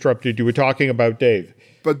 I disrupted. You were talking about Dave.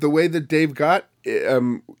 But the way that Dave got,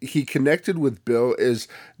 he connected with Bill is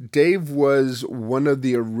Dave was one of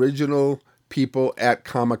the original people at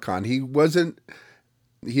Comic-Con. He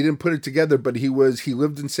didn't put it together, but he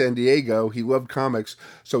lived in San Diego. He loved comics.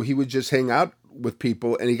 So he would just hang out with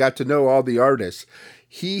people and he got to know all the artists.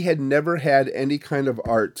 He had never had any kind of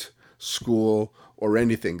art school or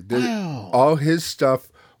anything. All his stuff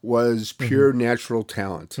was pure mm-hmm. natural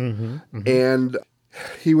talent. Mm-hmm. Mm-hmm. And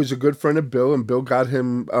He was a good friend of Bill, and Bill got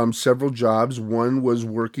him several jobs. One was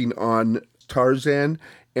working on Tarzan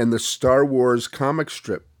and the Star Wars comic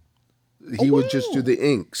strip. He would just do the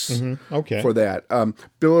inks for that.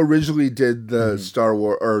 Bill originally did the Star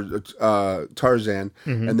Wars or Tarzan,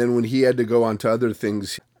 and then when he had to go on to other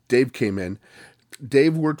things, Dave came in.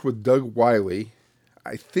 Dave worked with Doug Wiley.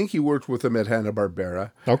 I think he worked with him at Hanna-Barbera.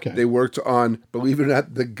 Okay. They worked on, believe it or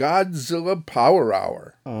not, the Godzilla Power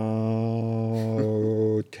Hour.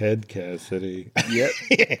 Oh, Ted Cassidy. Yep.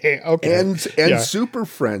 Okay. And Super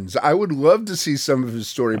Friends. I would love to see some of his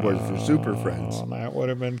storyboards for Super Friends. Oh, that would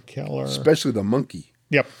have been killer. Especially the monkey.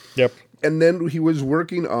 Yep. And then he was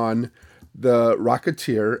working on the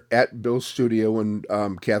Rocketeer at Bill's studio when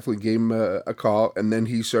Kathleen gave him a call. And then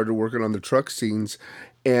he started working on the truck scenes.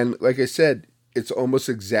 And like I said, it's almost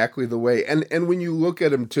exactly the way. And when you look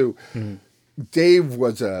at him too, Dave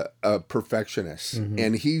was a perfectionist,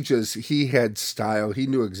 and he had style. He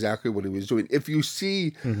knew exactly what he was doing. If you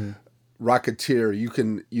see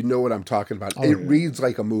Rocketeer, you know what I'm talking about. It reads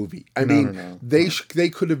like a movie. I mean, they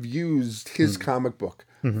could have used his comic book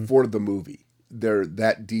for the movie. They're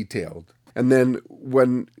that detailed. And then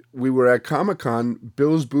when we were at Comic-Con,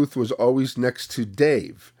 Bill's booth was always next to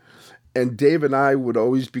Dave, and Dave and I would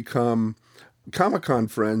always become Comic-Con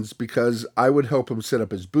friends because I would help him set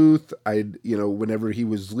up his booth. Whenever he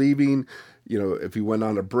was leaving, if he went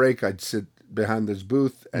on a break, I'd sit behind his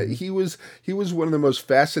booth. He was one of the most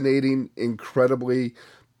fascinating, incredible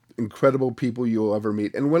people you'll ever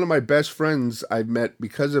meet. And one of my best friends I've met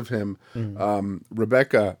because of him,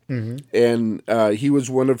 Rebecca, and he was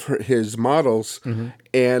one of his models.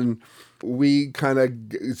 And we kind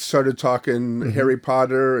of started talking Harry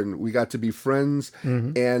Potter, and we got to be friends.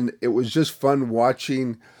 And it was just fun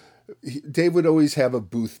watching. Dave would always have a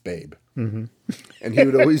booth babe. And he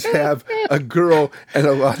would always have a girl, and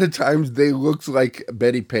a lot of times they looked like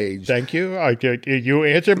Betty Page. Thank you. You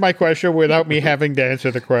answered my question without me having to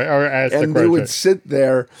answer the question or ask the question. And they would sit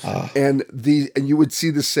there, and you would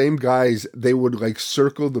see the same guys. They would like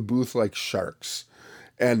circle the booth like sharks.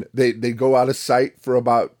 And they'd go out of sight for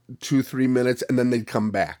about 2-3 minutes, and then they'd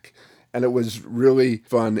come back. And it was really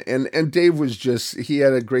fun. And Dave he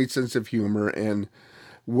had a great sense of humor. And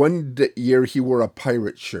one year he wore a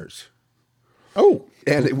pirate shirt. Oh.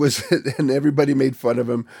 And and everybody made fun of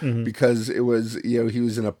him because it was, he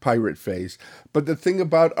was in a pirate phase. But the thing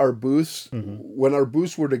about our booths, when our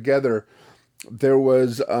booths were together, there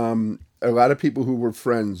was a lot of people who were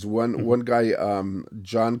friends. One guy,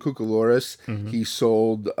 John Kukaloris, he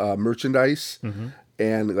sold merchandise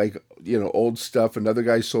and old stuff. Another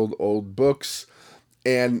guy sold old books,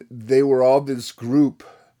 and they were all this group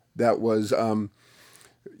that was, and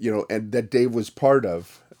that Dave was part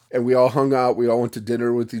of. And we all hung out. We all went to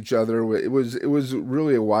dinner with each other. It was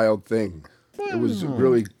really a wild thing. It was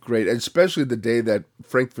really great, especially the day that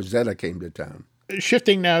Frank Frazetta came to town.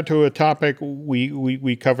 Shifting now to a topic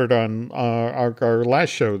we covered on our last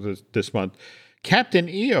show this month, Captain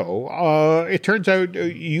EO. It turns out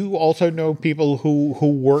you also know people who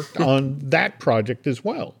worked on that project as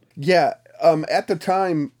well. Yeah, at the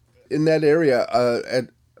time in that area, at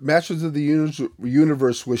Masters of the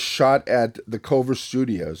Universe was shot at the Culver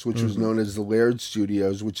Studios, which was known as the Laird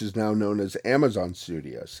Studios, which is now known as Amazon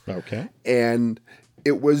Studios. Okay, and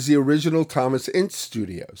it was the original Thomas Ince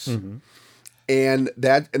Studios. And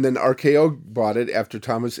then RKO bought it after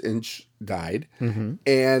Thomas Ince died.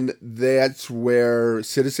 And that's where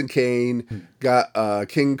Citizen Kane got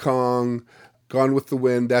King Kong, Gone with the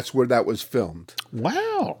Wind. That's where that was filmed.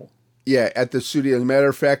 Wow. Yeah, at the studio. As a matter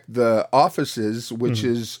of fact, the offices, which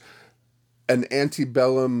is an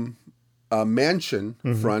antebellum mansion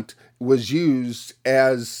front, was used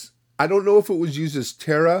as, I don't know if it was used as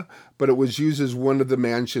Terra, but it was used as one of the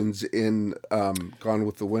mansions in Gone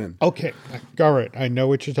with the Wind. Okay, all right. I know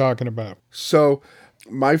what you're talking about. So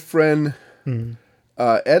my friend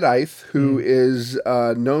Ed Eith, who is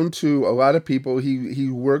known to a lot of people, he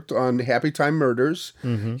worked on Happy Time Murders.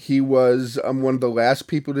 He was one of the last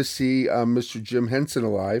people to see Mr. Jim Henson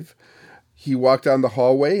alive. He walked down the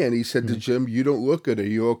hallway and he said to Jim, "You don't look good. Are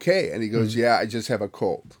you okay?" And he goes, "Yeah, I just have a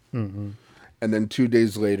cold." And then 2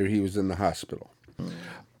 days later, he was in the hospital.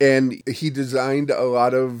 And he designed a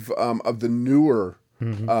lot of the newer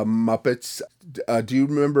Muppets. Do you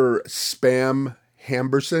remember Spam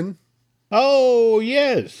Hamberson? Oh,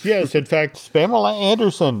 yes. In fact, Pamela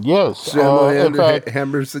Anderson, yes.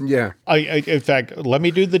 Hamberson, yeah. In fact, let me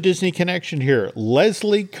do the Disney connection here.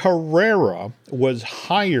 Leslie Carrera was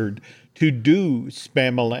hired to do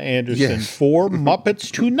Pamela Anderson Yes. for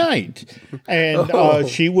Muppets Tonight. And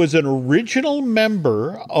she was an original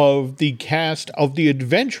member of the cast of the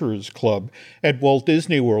Adventurers Club at Walt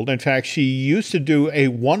Disney World. In fact, she used to do a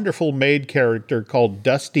wonderful maid character called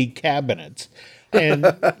Dusty Cabinets. And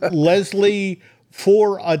Leslie,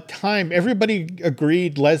 for a time, everybody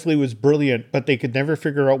agreed Leslie was brilliant, but they could never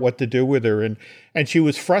figure out what to do with her. And she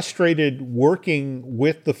was frustrated working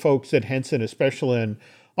with the folks at Henson, especially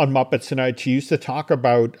on Muppets Tonight. She used to talk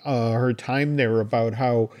about her time there, about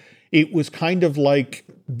how it was kind of like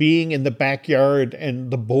being in the backyard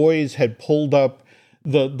and the boys had pulled up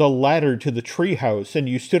the ladder to the treehouse, and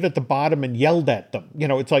you stood at the bottom and yelled at them.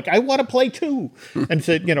 It's like, I want to play too. And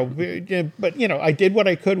said, but, I did what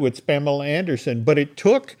I could with Pamela Anderson, but it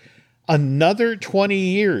took another 20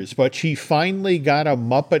 years, but she finally got a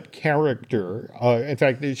Muppet character. In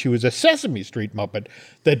fact, she was a Sesame Street Muppet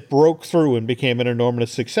that broke through and became an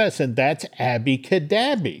enormous success, and that's Abby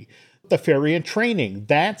Cadabby, the fairy in training.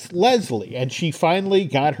 That's Leslie, and she finally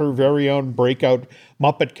got her very own breakout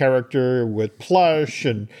Muppet character with plush,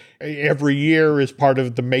 and every year is part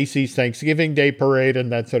of the Macy's Thanksgiving Day Parade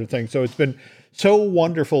and that sort of thing. So it's been so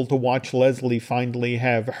wonderful to watch Leslie finally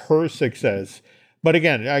have her success. But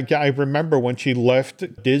again, I remember when she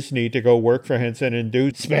left Disney to go work for Henson and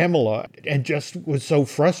do Pamela, and just was so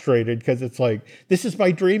frustrated because it's like, this is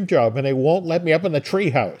my dream job and they won't let me up in the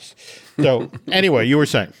treehouse. So anyway, you were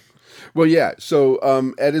saying. Well, yeah. So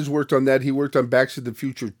Ed has worked on that. He worked on Back to the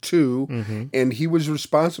Future 2, and he was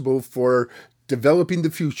responsible for developing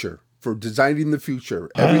the future, for designing the future.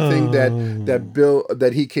 Everything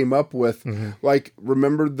that he came up with. Like,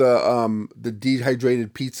 remember the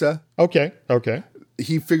dehydrated pizza? Okay.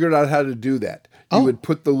 He figured out how to do that. You would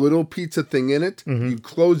put the little pizza thing in it, you'd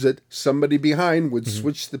close it, somebody behind would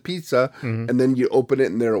switch the pizza, and then you open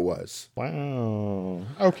it, and there it was. Wow.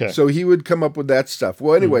 Okay. So he would come up with that stuff.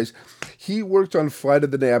 Well, anyways, he worked on Flight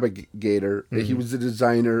of the Navigator. He was the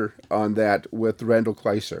designer on that with Randall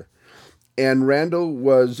Kleiser. And Randall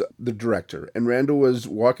was the director. And Randall was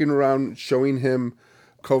walking around showing him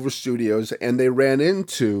Culver Studios, and they ran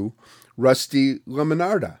into Rusty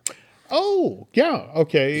Lemonarda. Oh, yeah.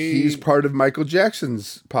 Okay. He's part of Michael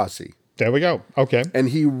Jackson's posse. There we go. Okay. And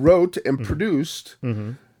he wrote and produced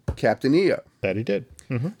Captain EO. That he did.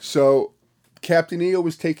 So Captain EO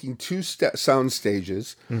was taking two sound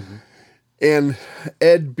stages, and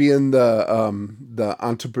Ed, being the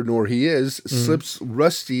entrepreneur he is, slips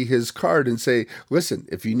Rusty his card and say, listen,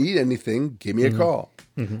 if you need anything, give me a call.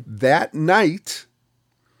 That night,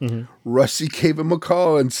 Rusty gave him a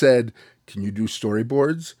call and said, can you do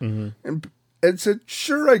storyboards? And Ed said,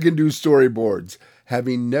 sure, I can do storyboards,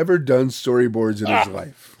 having never done storyboards in his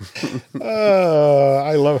life.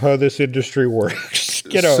 I love how this industry works.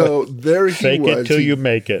 So there he fake was. Fake it till you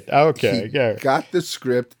make it. Okay. He got the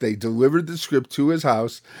script. They delivered the script to his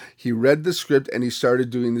house. He read the script, and he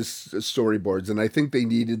started doing this storyboards. And I think they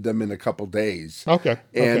needed them in a couple days. Okay.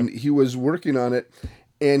 And he was working on it,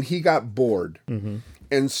 and he got bored.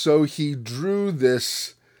 And so he drew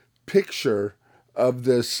this picture of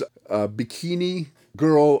this bikini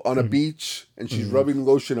girl on a beach, and she's rubbing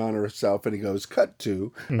lotion on herself, and he goes, cut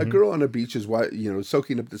to a girl on a beach is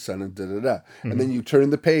soaking up the sun, and and then you turn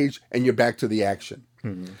the page and you're back to the action.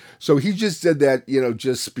 So he just did that,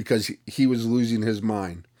 just because he was losing his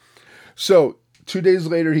mind. So 2 days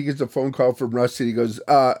later, he gets a phone call from Rusty. He goes,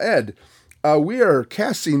 Ed, we are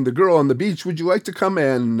casting the girl on the beach. Would you like to come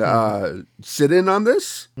and sit in on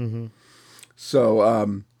this?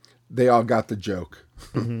 So they all got the joke.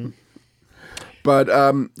 But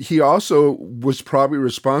he also was probably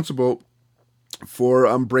responsible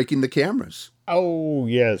for breaking the cameras. Oh,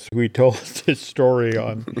 yes. We told this story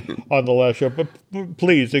on the last show. But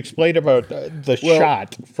please explain about the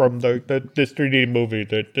shot from this 3D movie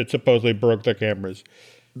that supposedly broke the cameras.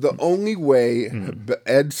 The only way,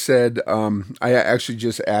 Ed said, I actually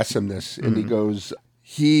just asked him this, and he goes,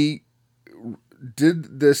 he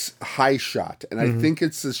did this high shot. And I think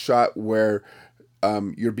it's the shot where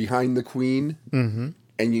you're behind the queen and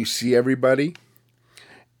you see everybody.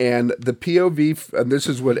 And the POV, and this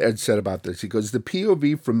is what Ed said about this. He goes, the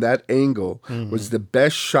POV from that angle was the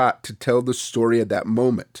best shot to tell the story at that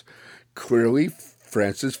moment. Clearly,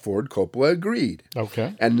 Francis Ford Coppola agreed.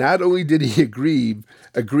 Okay. And not only did he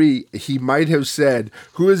agree, he might have said,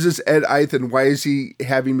 who is this Ed Ith, and why is he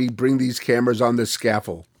having me bring these cameras on this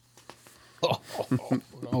scaffold?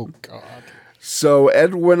 Oh, God. So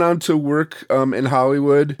Ed went on to work in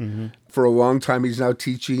Hollywood for a long time. He's now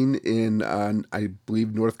teaching in, I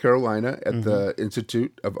believe, North Carolina at the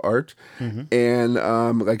Institute of Art. And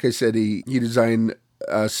like I said, he designed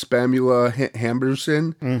Spamula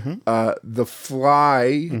Hamberson, the Fly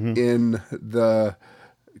in the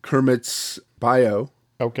Kermit's bio,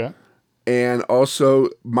 Okay. and also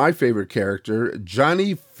my favorite character,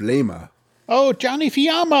 Johnny Flama. Oh, Johnny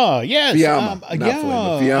Fiamma. Yes. Fiamma, not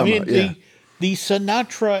Flama. Fiamma, I mean, yeah. the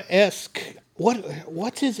Sinatra-esque.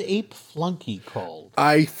 What's his ape flunky called?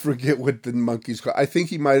 I forget what the monkey's called. I think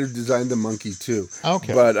he might have designed the monkey too.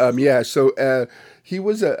 Okay. But so he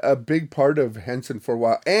was a big part of Henson for a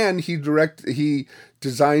while, and he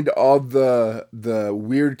designed all the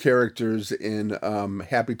weird characters in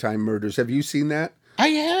Happy Time Murders. Have you seen that? I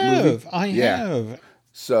have. Movie? I have.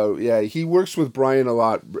 So, yeah, he works with Brian a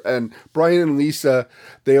lot. And Brian and Lisa,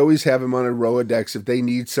 they always have him on a Rolodex. If they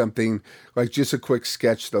need something, like just a quick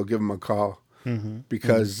sketch, they'll give him a call.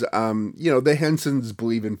 Because, the Hensons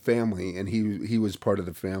believe in family, and he was part of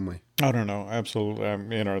the family. I don't know. Absolutely.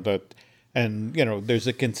 There's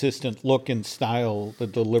a consistent look and style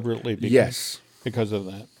that deliberately because of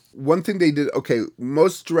that. One thing they did,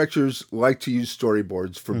 most directors like to use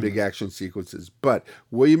storyboards for big action sequences, but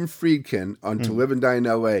William Friedkin on To Live and Die in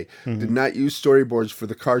L.A. did not use storyboards for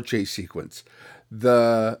the car chase sequence.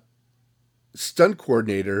 The stunt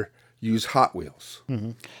coordinator used Hot Wheels.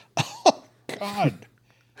 Oh, God.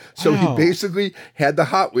 So Wow. he basically had the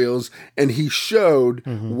Hot Wheels, and he showed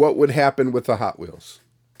what would happen with the Hot Wheels.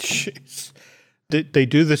 Jeez. Did they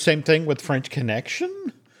do the same thing with French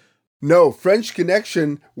Connection? No, French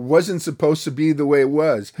Connection wasn't supposed to be the way it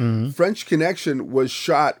was. French Connection was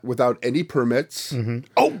shot without any permits.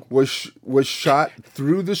 Was shot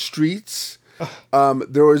through the streets.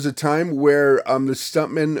 There was a time where the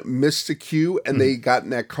stuntman missed a cue and they got in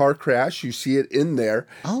that car crash. You see it in there.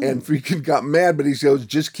 And Friedkin got mad, but he goes,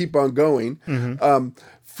 just keep on going.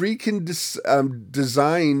 Friedkin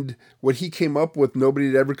designed what he came up with, nobody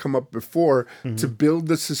had ever come up before, to build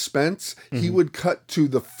the suspense. He would cut to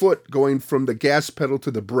the foot going from the gas pedal to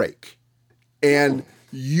the brake. And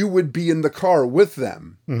you would be in the car with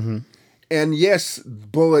them. And yes,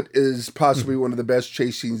 Bullet is possibly one of the best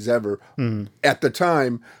chase scenes ever at the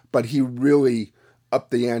time, but he really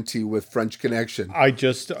upped the ante with French Connection. I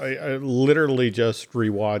literally just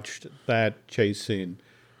rewatched that chase scene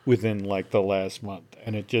within like the last month,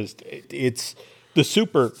 and it's the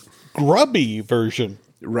super grubby version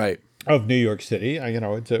of New York City.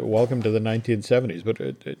 It's a welcome to the 1970s, but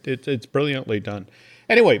it's brilliantly done.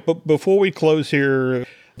 Anyway, but before we close here,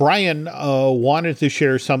 Brian wanted to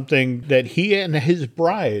share something that he and his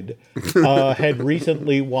bride had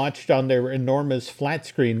recently watched on their enormous flat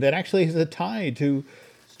screen that actually has a tie to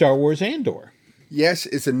Star Wars Andor. Yes,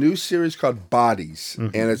 it's a new series called Bodies,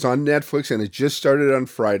 and it's on Netflix, and it just started on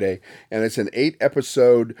Friday, and it's an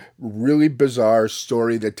 8-episode, really bizarre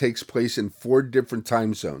story that takes place in 4 different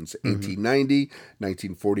time zones, 1890,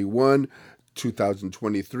 1941,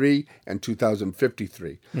 2023, and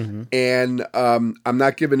 2053. And I'm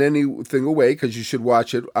not giving anything away because you should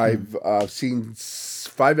watch it. I've seen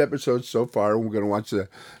 5 episodes so far. We're going to watch the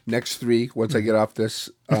next 3 once I get off this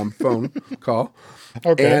phone call.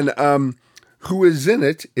 Okay. And who is in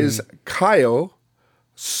it is Kyle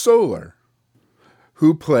Solar,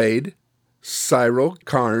 who played Cyril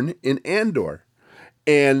Karn in Andor.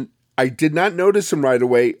 And I did not notice him right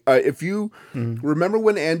away. If you remember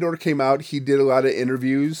when Andor came out, he did a lot of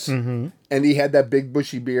interviews, and he had that big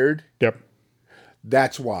bushy beard. Yep.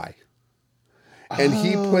 That's why. And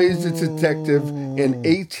he plays the detective in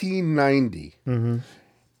 1890.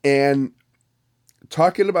 And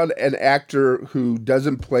talking about an actor who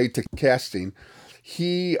doesn't play to casting,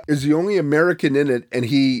 he is the only American in it, and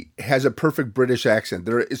he has a perfect British accent.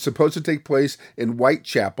 It's supposed to take place in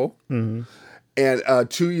Whitechapel, and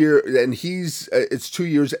it's 2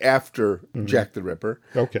 years after Jack the Ripper.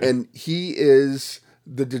 Okay, and he is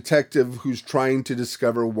the detective who's trying to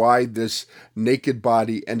discover why this naked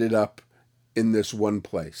body ended up in this one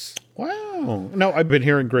place. Wow. No, I've been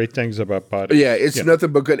hearing great things about Bodies. Yeah, it's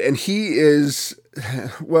nothing but good. And he is,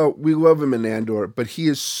 well, we love him in Andor, but he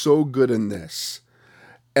is so good in this.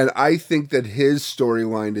 And I think that his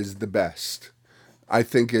storyline is the best. I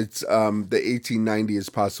think it's the 1890 is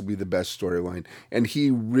possibly the best storyline. And he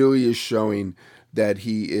really is showing that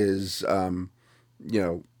he is,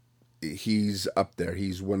 he's up there.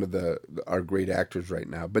 He's one of our great actors right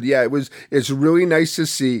now. But yeah, it's really nice to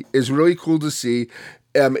see. It's really cool to see.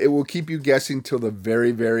 It will keep you guessing till the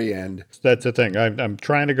very, very end. That's the thing. I'm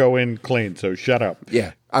trying to go in clean, so shut up.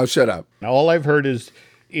 Yeah, I'll shut up. Now, all I've heard is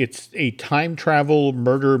it's a time travel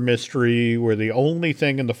murder mystery where the only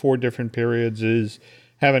thing in the 4 different periods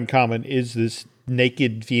have in common is this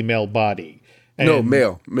naked female body. No,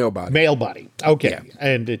 male body. Male body. Okay. Yeah.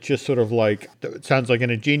 And it's just sort of like, it sounds like an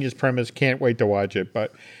ingenious premise. Can't wait to watch it.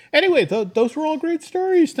 But anyway, those were all great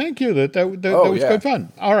stories. Thank you. That was good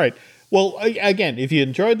fun. All right. Well, again, if you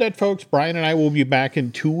enjoyed that, folks, Brian and I will be back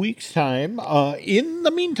in 2 weeks' time. In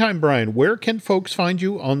the meantime, Brian, where can folks find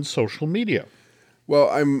you on social media? Well,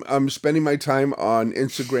 I'm spending my time on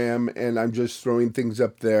Instagram, and I'm just throwing things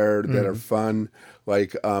up there that are fun.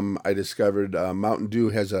 Like I discovered Mountain Dew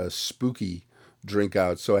has a spooky drink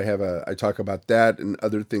out, so I talk about that and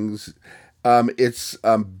other things. It's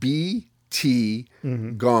BT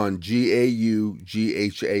Gone, GAUGHAN.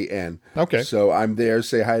 Okay. So I'm there.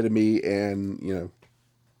 Say hi to me, and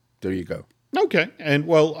there you go. Okay. And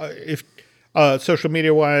well, if social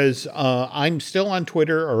media wise, I'm still on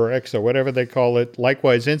Twitter or X or whatever they call it.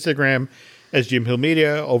 Likewise, Instagram as Jim Hill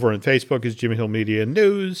Media. Over on Facebook as Jim Hill Media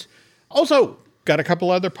News. Also, got a couple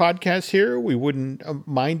other podcasts here. We wouldn't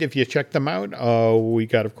mind if you check them out. We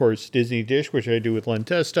got, of course, Disney Dish, which I do with Len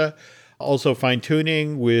Testa. Also, Fine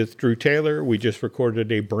Tuning with Drew Taylor. We just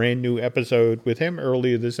recorded a brand new episode with him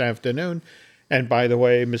earlier this afternoon. And by the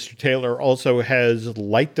way, Mr. Taylor also has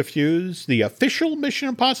Light the Fuse, the official Mission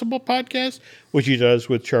Impossible podcast, which he does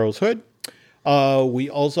with Charles Hood. We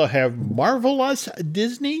also have Marvelous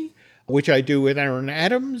Disney, which I do with Aaron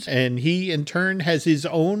Adams. And he, in turn, has his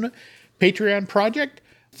own Patreon project,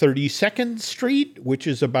 32nd Street, which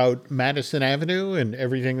is about Madison Avenue and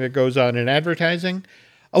everything that goes on in advertising.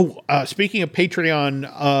 Oh, speaking of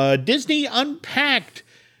Patreon, Disney Unpacked,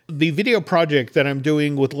 the video project that I'm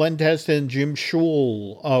doing with Len Testa and Jim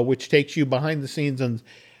Schul, which takes you behind the scenes on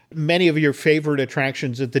many of your favorite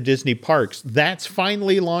attractions at the Disney parks. That's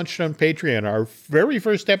finally launched on Patreon. Our very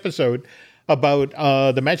first episode about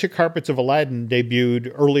the Magic Carpets of Aladdin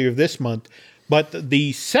debuted earlier this month. But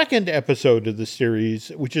the second episode of the series,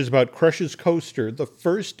 which is about Crush's Coaster, the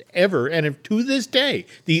first ever, and to this day,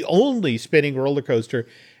 the only spinning roller coaster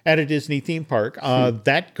at a Disney theme park,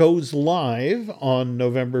 that goes live on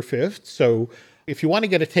November 5th. So if you want to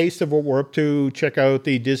get a taste of what we're up to, check out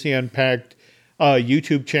the Disney Unpacked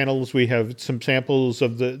YouTube channels. We have some samples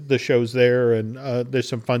of the shows there, and there's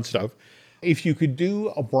some fun stuff. If you could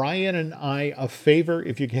do Brian and I a favor,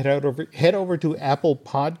 if you could head over to Apple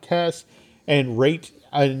Podcasts and rate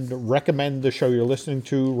and recommend the show you're listening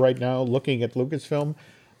to right now, looking at Lucasfilm,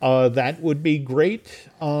 that would be great.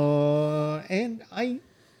 And I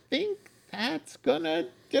think that's gonna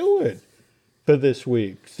do it for this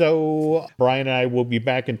week. So Brian and I will be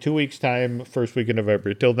back in 2 weeks' time, first week of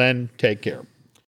November. Till then, take care.